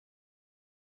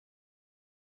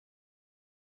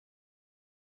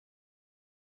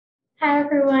Hi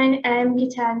everyone, I'm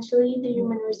Gitanjali, the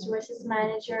Human Resources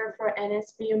Manager for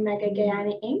NSBU Mega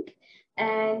Guyana Inc.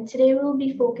 And today we'll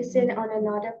be focusing on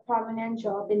another prominent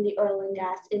job in the oil and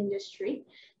gas industry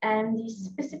and the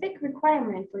specific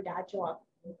requirement for that job.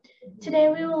 Today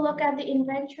we will look at the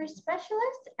inventory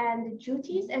specialist and the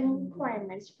duties and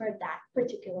requirements for that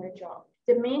particular job.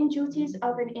 The main duties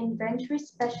of an inventory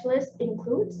specialist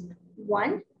includes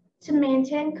 1. To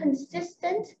maintain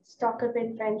consistent stock of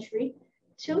inventory.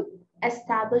 2.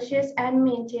 Establishes and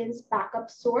maintains backup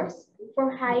source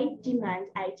for high demand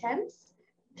items.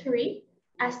 3.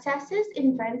 Assesses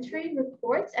inventory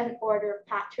reports and order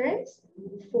patterns.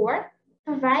 4.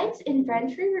 Provides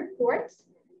inventory reports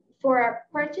for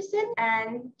purchasing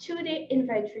and to the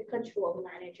inventory control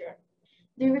manager.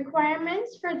 The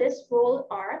requirements for this role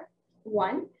are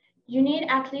 1. You need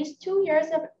at least 2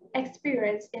 years of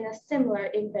experience in a similar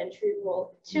inventory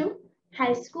role. 2.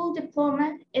 High school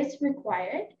diploma is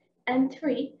required. And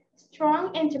 3.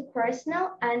 Strong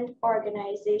interpersonal and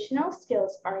organizational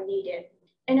skills are needed.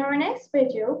 In our next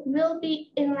video, we'll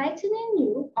be enlightening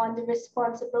you on the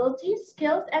responsibilities,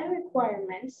 skills, and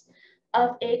requirements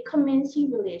of a community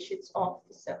relations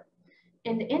officer.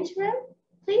 In the interim,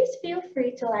 please feel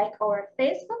free to like our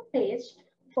Facebook page,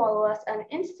 follow us on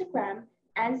Instagram,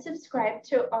 and subscribe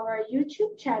to our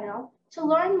YouTube channel to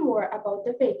learn more about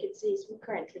the vacancies we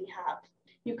currently have.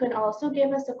 You can also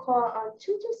give us a call on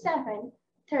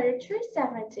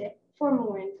 227-3370 for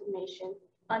more information.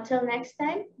 Until next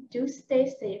time, do stay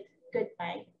safe.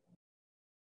 Goodbye.